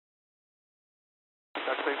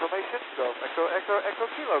Duxford information. Golf Echo Echo Echo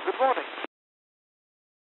Kilo. Good morning.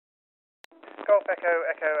 Golf Echo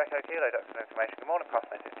Echo Echo Kilo, Duxford information. Good morning, pass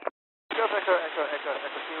message. Golf Echo Echo Echo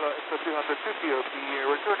Echo Kilo. It's a 202 POP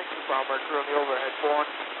here. Returning to Palmer. Currently overhead born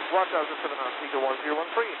 1,700 feet to 1013.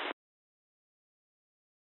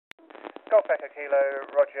 Golf Echo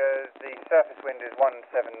Kilo, Roger. The surface wind is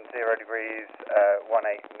 170 degrees, 18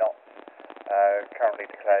 knots. Currently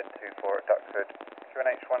declared 24 at Duxford.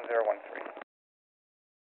 QNH 1013.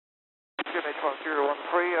 QNH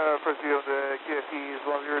 1013. First view of the QFE is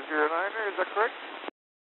 1009. Is that correct?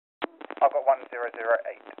 I've got 1008.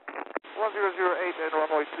 1008 and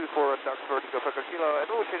runway 24 at Duxford. Golf Echo Kilo. And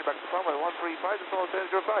we'll change back to Palmer 135 to Solid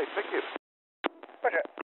 1005. Thank you. Roger.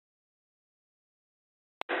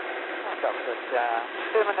 Duxford,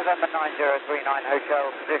 German November 9039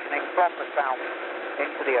 Hotel, positioning from the south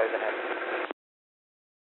into the overhead.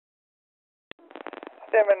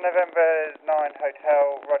 German November 9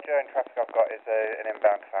 Hotel, Roger, and traffic I've got is an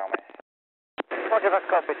inbound to Falmouth. Roger, that's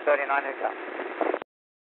copied, 39 Hotel.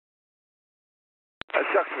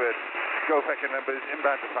 Duxford, Golf Echo numbers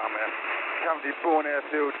inbound to Falmouth. Currently Bourne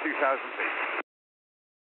Airfield, 2,000 feet.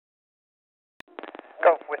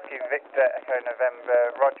 Golf Whiskey Victor Echo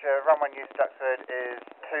November, Roger. Runway news Duxford is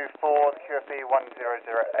 24, QFE 1008.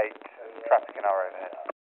 Traffic in our overhead.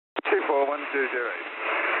 24108.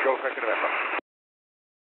 Golf Echo November.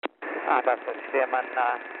 Duxford, Stearman,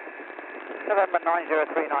 November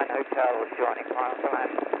 9039 Hotel, joining final command.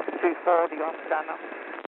 24, do you understand that?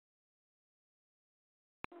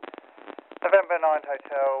 November 9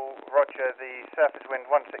 Hotel, Roger. The surface wind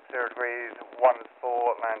 160 degrees,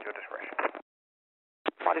 14, land your discretion.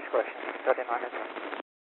 My discretion, 39 Hotel.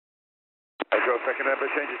 Golf Echo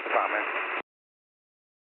number changes to Falmouth.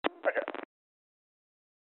 Roger.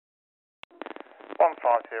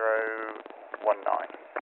 15019.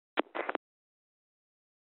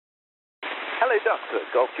 Hello, Duxford.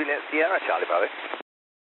 Golf Juliet Sierra, Charlie Bravo.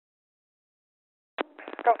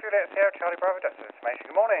 Golf Juliet Sierra, Charlie Bravo, Duxford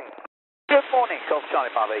information. Good morning. Good morning, Golf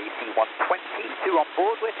Charlie Bravo, EC120, 2 on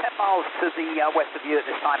board. We're 10 miles to the west of you at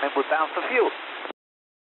this time, inward bound for fuel.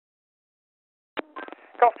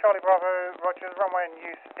 Golf Charlie Bravo, Roger. The runway in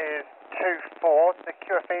use is 24, the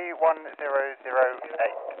QFE 1008.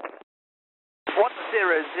 1008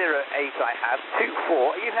 I have,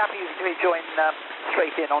 24. Are you happy to join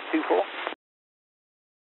straight in on 24?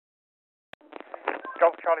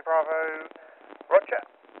 Golf Charlie Bravo, Roger.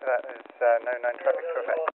 That is no known traffic to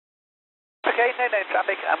effect. Okay, no known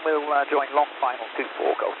traffic, and we'll join long final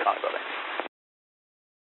 24, Golf Charlie Bravo.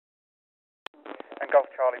 And Golf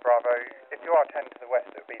Charlie Bravo, if you are 10 to the west,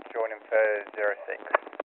 it would be to join in for 06. Say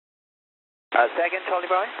again, Charlie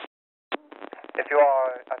Bravo? If you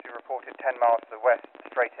are, as you reported, 10 miles to the west,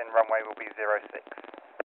 straight in runway will be 06.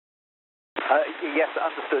 Yes,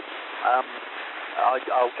 understood.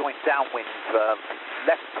 I'll join downwind,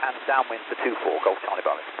 left hand downwind for 24, Golf Charlie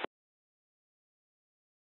Bravo.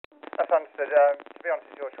 That's understood. To be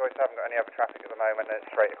honest, it's your choice. I haven't got any other traffic at the moment, and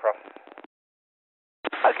it's straight across.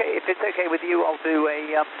 Okay, if it's okay with you, I'll do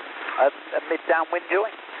a mid-downwind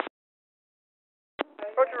join.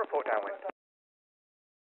 Roger, report downwind.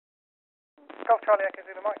 Golf Charlie Echo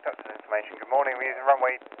Zulu Mike, Duxford information. Good morning. We're using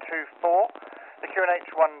runway 24, the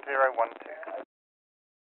QNH 1012.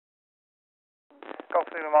 Golf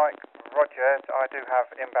Zulu Mike, Roger. I do have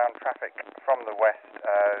inbound traffic from the west.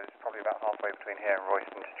 It's probably about halfway between here and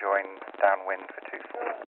Royston to join downwind for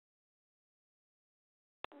 24.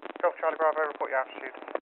 Golf Charlie Bravo, report your altitude.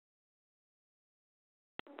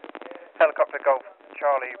 Helicopter Golf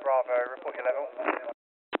Charlie Bravo, report your level.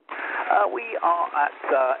 We are at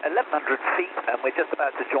 1,100 feet, and we're just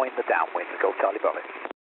about to join the downwind, Golf Charlie Bravo.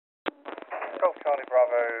 Golf Charlie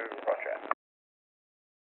Bravo, Roger.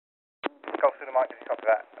 Golf Zulu Mike, did you copy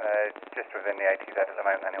that? Just within the ATZ at the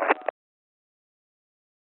moment anyway.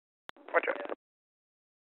 Roger.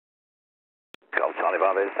 Golf Charlie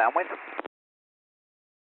Bravo is downwind.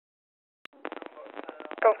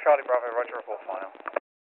 Golf Charlie Bravo, Roger, report final.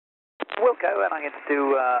 We'll go, and I'm going to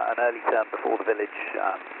do an early turn before the village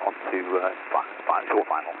onto short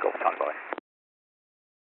final, Golf Charlie Bravo.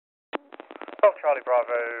 Golf Charlie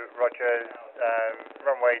Bravo, Roger.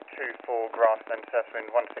 Runway 24, grassland, surface wind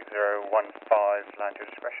 16015, land your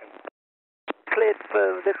discretion. Cleared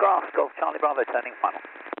for the grass, Golf Charlie Bravo, turning final.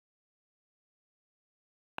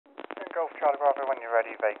 And Golf Charlie Bravo, when you're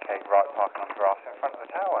ready, vacate right parking on grass in front of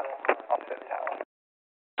the tower, opposite the tower.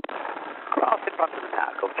 Grass in front of the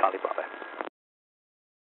tower, Golf Charlie Bravo.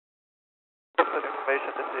 Duxford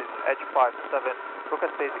information, this is Edge 57,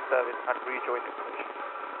 request basic service and rejoin information.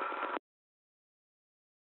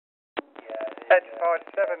 Edge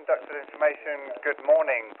 57, Duxford information, good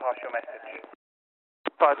morning, pass your message.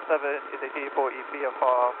 57 is a D4E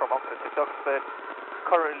VFR from Oxford to Duxford,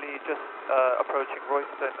 currently just approaching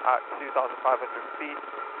Royston at 2,500 feet,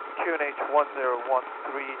 QNH 1013,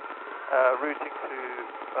 routing to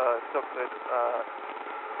Duxford,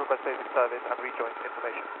 request basic service and rejoin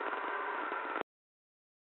information.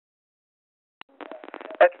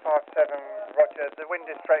 Edge 57, roger, the wind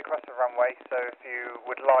is straight across the runway, so if you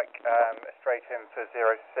would like a straight in for 06,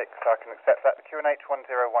 I can accept that, the QNH 1012.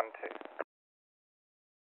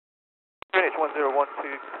 QNH 1012,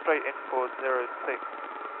 straight in for 06,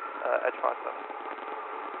 Edge 57.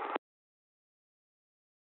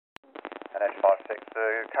 And Edge 56,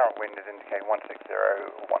 the current wind is indicating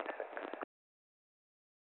 16016.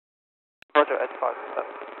 Roger, Edge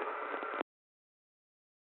 57.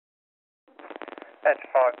 Edge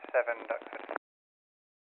 57, Duxford.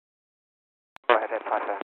 Go ahead, Edge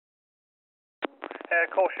 57.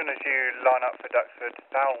 Caution as you line up for Duxford,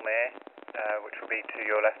 Balmere, which will be to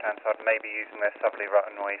your left-hand side, may be using their southerly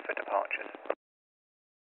runway for departures.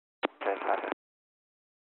 Edge 57.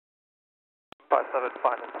 57,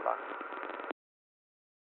 final flight.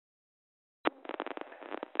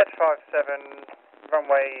 Edge 57,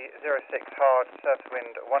 runway 06 hard, surface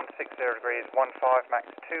wind 160 degrees, 15, max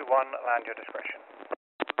 21, land your discretion.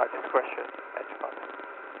 By discretion, Edge 57.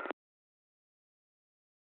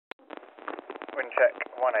 Wind check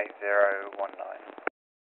 18019.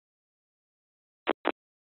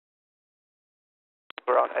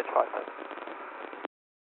 We're on Edge 57.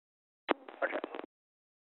 Okay.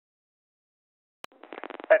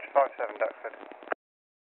 Edge 57, Duxford.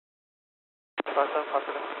 57,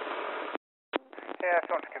 possible. Yeah, if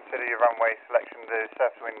you want to consider your runway selection, the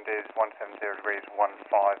surface wind is 170 degrees, 15,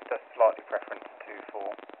 just slightly preference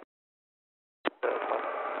 24.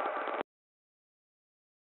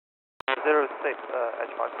 06,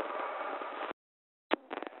 Edge 57.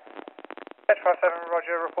 Edge 57,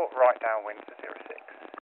 roger, report right downwind for 06.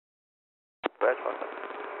 Edge 57.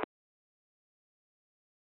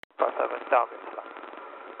 57, downwind flight.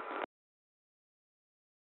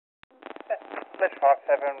 Edge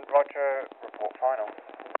 57, roger, report final.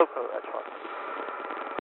 Local, Edge 57.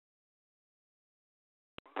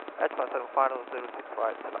 Edge 57, final 06,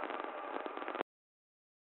 right to land.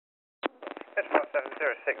 Edge 57,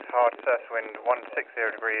 06 hard, surface wind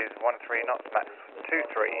 160 degrees, 13 knots, max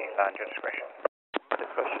 23, land your discretion.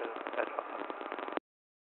 Discretion, Edge 57.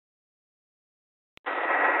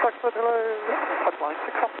 Duxford, hello, pipeline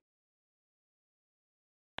 61.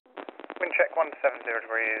 Wind check 170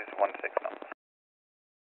 degrees, 16 knots.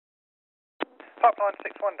 Pipeline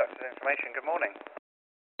 61, Duxford information, good morning.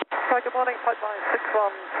 Hi, good morning, pipeline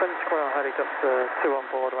 61, Twin Square, Harry, just 2 on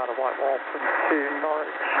board around a white wall from to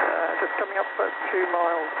Norwich. Just coming up at 2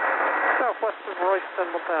 miles southwest of Royston,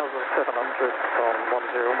 1,700 on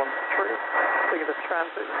 1013. Thinking of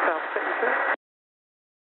transit South Kensington.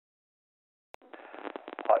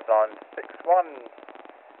 Pipeline 61.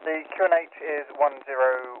 The QNH is 1012.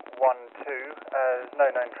 There's no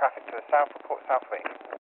known traffic to the south. Report south wing.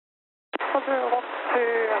 1012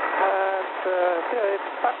 and it's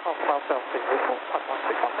about half a mile south of Report pipeline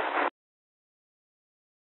 61.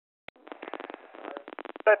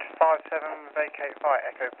 Edge 57, vacate via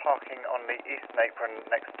Echo, parking on the eastern apron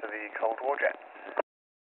next to the Cold War jets.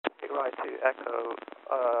 Take right to Echo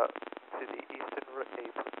to the eastern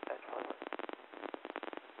apron, Edge 57.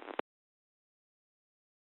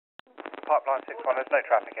 Pipeline 61, there's no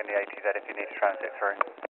traffic in the ATZ if you need to transit through.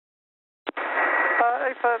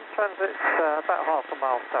 A-firm transit about half a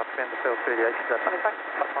mile south of Enderfield through the ATZ. Many thanks,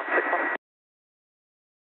 pipeline 61.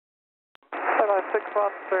 Pipeline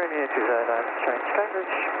 61, through the ATZ and change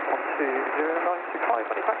Cambridge,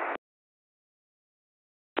 12095, many thanks.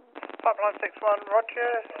 Pipeline 61, roger,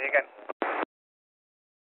 see you again.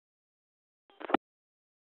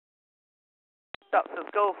 Duxford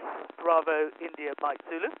Golf, Bravo, India, Mike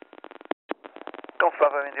Zulu. Golf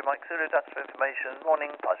Bravo, India, Mike Zulu, that's for information.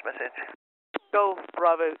 Morning, pass message. Golf,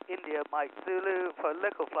 Bravo, India, Mike Zulu, for a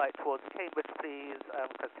local flight towards Cambridge, please,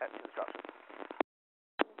 request taxi instructions.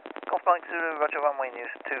 Golf Mike Zulu, roger, runway news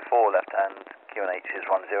 24, left hand, QNH is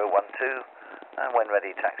 1012, and when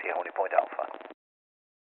ready, taxi holding point Alpha.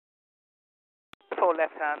 For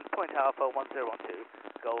left hand, point Alpha 1012,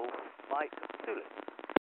 Golf, Mike Zulu.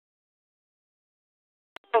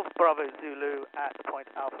 Golf, Bravo, Zulu, at point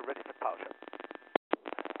Alpha, ready for departure.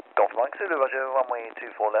 Golf Mike Zulu, roger, runway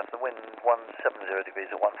 24, left, the wind 170 degrees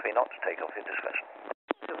at 13 knots, take off your discretion.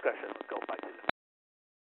 Discretion, Golf, Mike Zulu.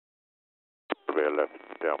 Rear left,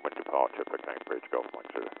 downwind departure for Cambridge, Golf Mike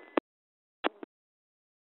Zulu.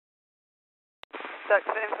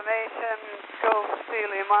 Duxford information, go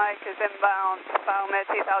Mike is inbound, Falmouth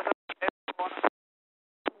 2000.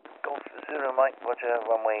 Golf Zulu Mike, roger,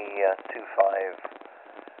 runway 25,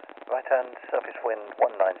 right hand surface wind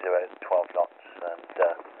 190, 12 knots, and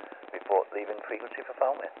report leaving frequency for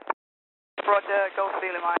Falmouth. Roger, Golf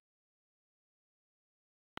Zulu Mike.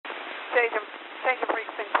 Changing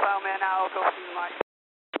frequency to Falmouth now, Golf Zulu Mike.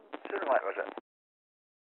 Zulu Mike, roger.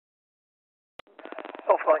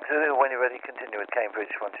 Golf Mike Zulu, when you're ready, continue with Cambridge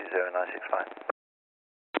 120965.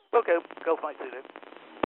 Okay, Golf Mike Zulu.